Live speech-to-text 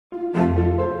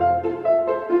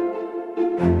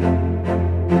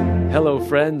Hello,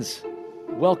 friends.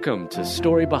 Welcome to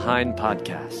Story Behind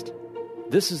Podcast.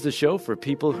 This is the show for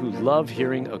people who love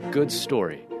hearing a good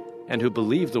story and who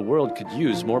believe the world could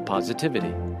use more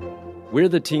positivity. We're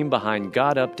the team behind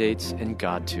God Updates and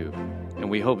GodTube, and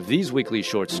we hope these weekly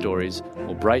short stories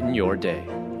will brighten your day.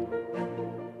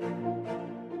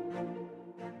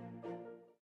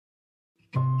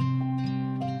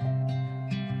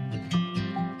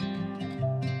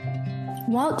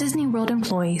 Walt Disney World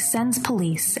employee sends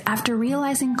police after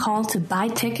realizing call to buy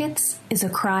tickets is a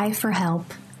cry for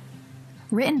help.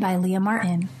 Written by Leah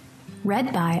Martin.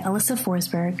 Read by Alyssa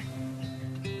Forsberg.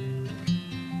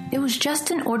 It was just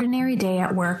an ordinary day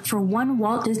at work for one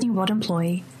Walt Disney World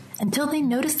employee until they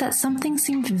noticed that something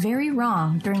seemed very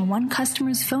wrong during one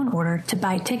customer's phone order to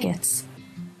buy tickets.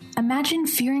 Imagine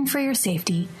fearing for your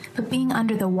safety, but being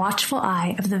under the watchful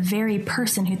eye of the very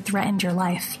person who threatened your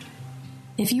life.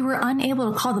 If you were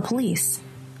unable to call the police,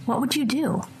 what would you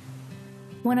do?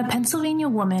 When a Pennsylvania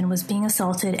woman was being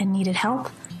assaulted and needed help,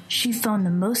 she phoned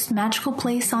the most magical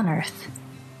place on earth.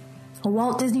 A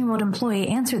Walt Disney World employee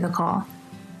answered the call,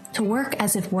 to work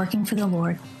as if working for the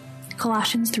Lord.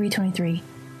 Colossians 3:23.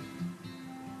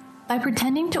 By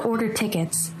pretending to order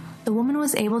tickets, the woman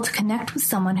was able to connect with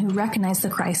someone who recognized the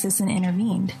crisis and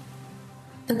intervened.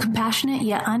 The compassionate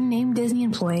yet unnamed Disney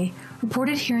employee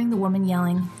reported hearing the woman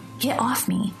yelling, "Get off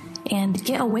me," and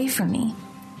 "Get away from me,"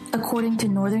 according to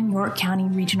Northern York County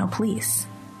Regional Police.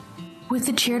 With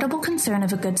the charitable concern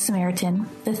of a Good Samaritan,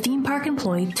 the theme park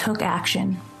employee took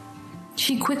action.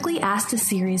 She quickly asked a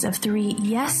series of 3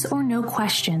 yes or no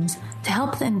questions to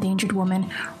help the endangered woman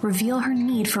reveal her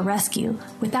need for rescue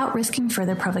without risking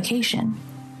further provocation.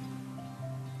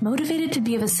 Motivated to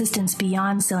be of assistance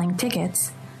beyond selling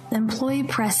tickets, the employee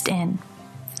pressed in,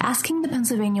 asking the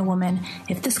Pennsylvania woman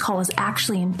if this call was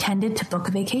actually intended to book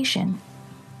a vacation.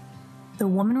 The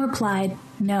woman replied,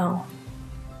 no.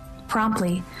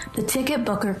 Promptly, the ticket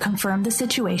booker confirmed the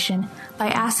situation by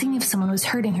asking if someone was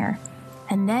hurting her,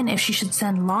 and then if she should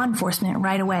send law enforcement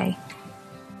right away.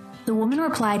 The woman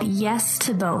replied yes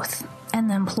to both, and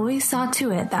the employee saw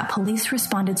to it that police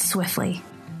responded swiftly.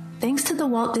 Thanks to the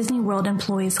Walt Disney World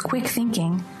employee's quick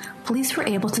thinking, police were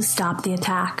able to stop the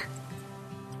attack,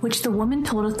 which the woman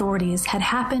told authorities had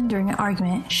happened during an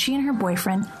argument she and her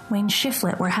boyfriend, Wayne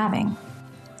Shiflett, were having.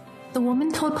 The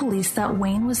woman told police that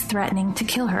Wayne was threatening to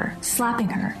kill her, slapping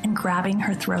her, and grabbing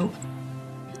her throat.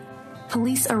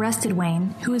 Police arrested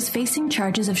Wayne, who is facing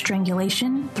charges of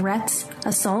strangulation, threats,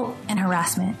 assault, and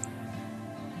harassment.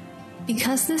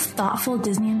 Because this thoughtful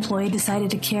Disney employee decided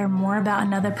to care more about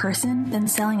another person than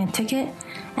selling a ticket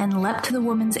and leapt to the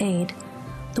woman's aid,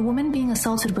 the woman being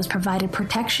assaulted was provided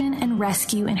protection and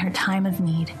rescue in her time of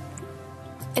need.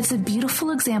 It's a beautiful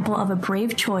example of a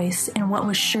brave choice in what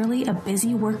was surely a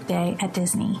busy workday at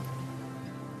Disney.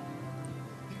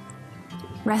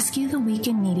 Rescue the weak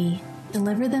and needy,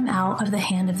 deliver them out of the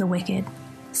hand of the wicked.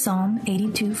 Psalm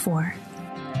 82:4.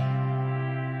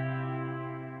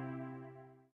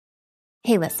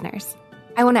 Hey listeners,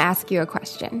 I want to ask you a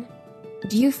question.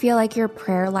 Do you feel like your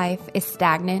prayer life is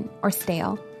stagnant or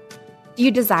stale? Do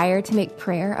you desire to make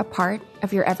prayer a part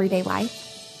of your everyday life?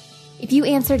 If you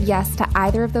answered yes to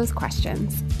either of those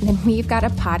questions, then we've got a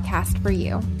podcast for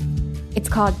you. It's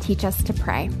called Teach Us to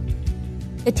Pray.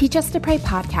 The Teach Us to Pray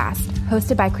podcast,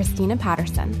 hosted by Christina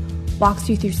Patterson, walks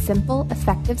you through simple,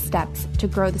 effective steps to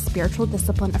grow the spiritual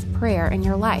discipline of prayer in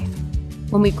your life.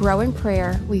 When we grow in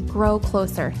prayer, we grow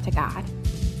closer to God.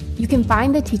 You can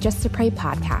find the Teach Us to Pray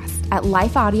podcast at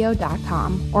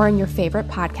lifeaudio.com or in your favorite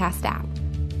podcast app.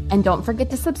 And don't forget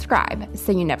to subscribe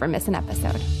so you never miss an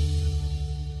episode.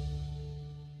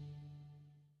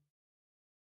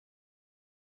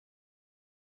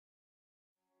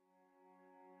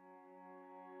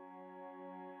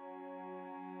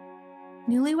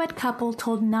 Newlywed couple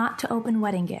told not to open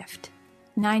wedding gift.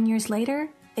 9 years later,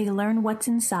 they learn what's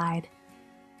inside.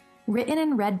 Written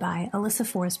and read by Alyssa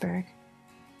Forsberg.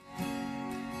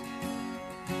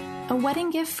 A wedding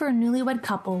gift for a newlywed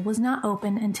couple was not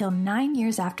opened until 9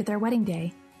 years after their wedding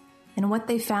day, and what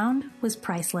they found was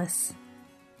priceless.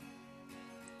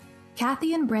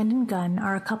 Kathy and Brandon Gunn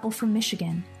are a couple from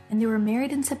Michigan, and they were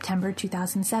married in September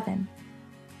 2007.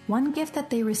 One gift that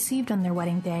they received on their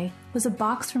wedding day was a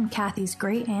box from Kathy's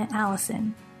great-aunt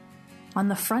Allison. On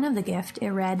the front of the gift,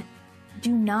 it read,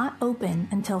 "Do not open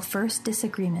until first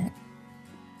disagreement."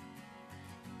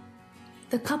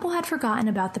 The couple had forgotten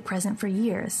about the present for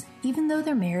years, even though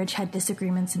their marriage had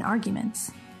disagreements and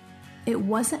arguments. It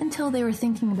wasn't until they were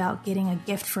thinking about getting a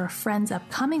gift for a friend's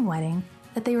upcoming wedding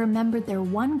that they remembered their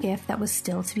one gift that was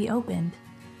still to be opened.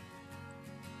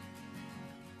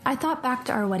 I thought back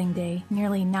to our wedding day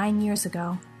nearly 9 years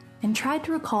ago, and tried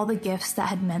to recall the gifts that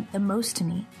had meant the most to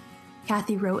me.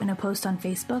 Kathy wrote in a post on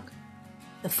Facebook,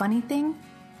 "The funny thing?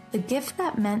 The gift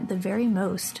that meant the very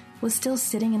most was still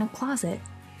sitting in a closet,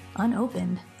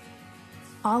 unopened."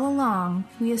 All along,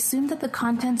 we assumed that the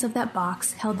contents of that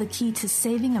box held the key to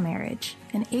saving a marriage,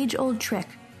 an age-old trick,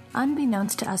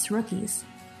 unbeknownst to us rookies.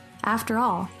 After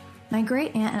all, my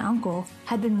great-aunt and uncle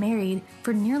had been married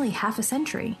for nearly half a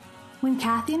century. When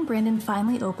Kathy and Brandon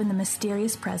finally opened the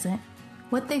mysterious present,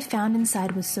 what they found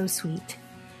inside was so sweet.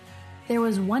 There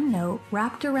was one note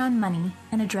wrapped around money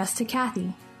and addressed to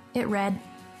Kathy. It read,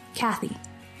 "Kathy,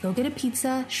 go get a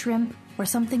pizza, shrimp, or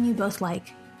something you both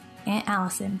like. Aunt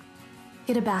Allison,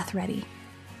 get a bath ready."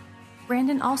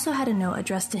 Brandon also had a note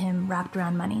addressed to him wrapped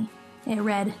around money. It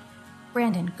read,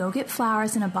 "Brandon, go get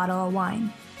flowers and a bottle of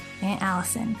wine. Aunt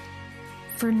Allison."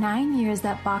 For 9 years,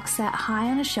 that box sat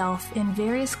high on a shelf in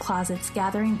various closets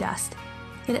gathering dust,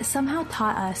 yet it somehow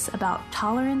taught us about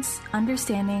tolerance,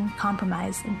 understanding,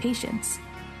 compromise, and patience.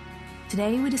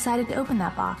 Today, we decided to open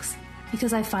that box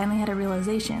because I finally had a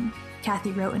realization,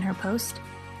 Kathy wrote in her post.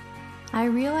 I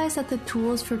realized that the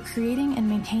tools for creating and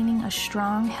maintaining a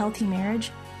strong, healthy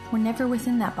marriage were never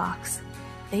within that box.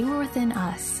 They were within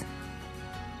us.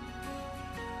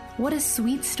 What a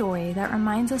sweet story that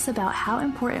reminds us about how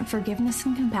important forgiveness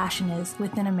and compassion is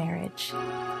within a marriage.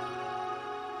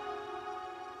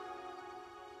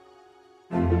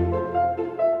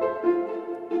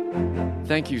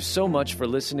 Thank you so much for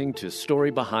listening to Story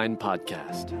Behind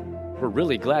Podcast. We're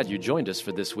really glad you joined us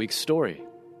for this week's story.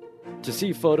 To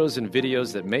see photos and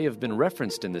videos that may have been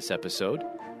referenced in this episode,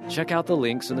 check out the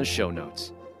links in the show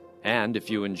notes. And if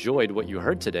you enjoyed what you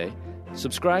heard today,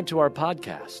 subscribe to our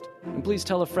podcast, and please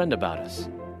tell a friend about us.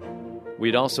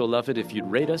 We'd also love it if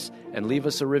you'd rate us and leave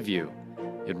us a review.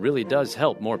 It really does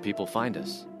help more people find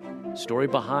us. Story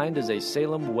Behind is a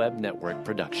Salem Web Network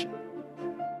production.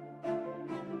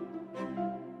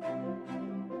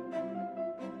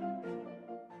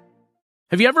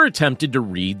 Have you ever attempted to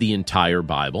read the entire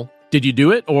Bible? Did you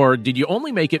do it, or did you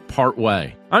only make it part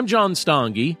way? I'm John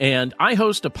Stange, and I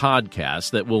host a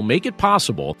podcast that will make it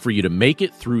possible for you to make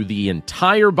it through the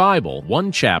entire Bible,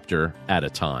 one chapter at a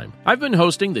time. I've been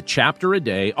hosting the Chapter a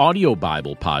Day audio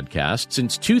Bible podcast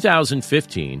since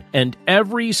 2015, and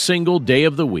every single day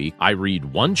of the week, I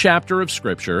read one chapter of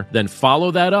Scripture, then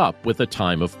follow that up with a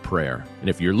time of prayer. And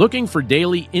if you're looking for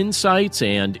daily insights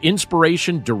and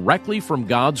inspiration directly from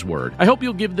God's Word, I hope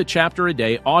you'll give the Chapter a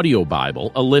Day audio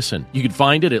Bible a listen. You can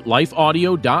find it at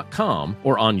lifeaudio.com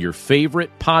or on your favorite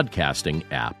podcasting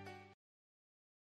app.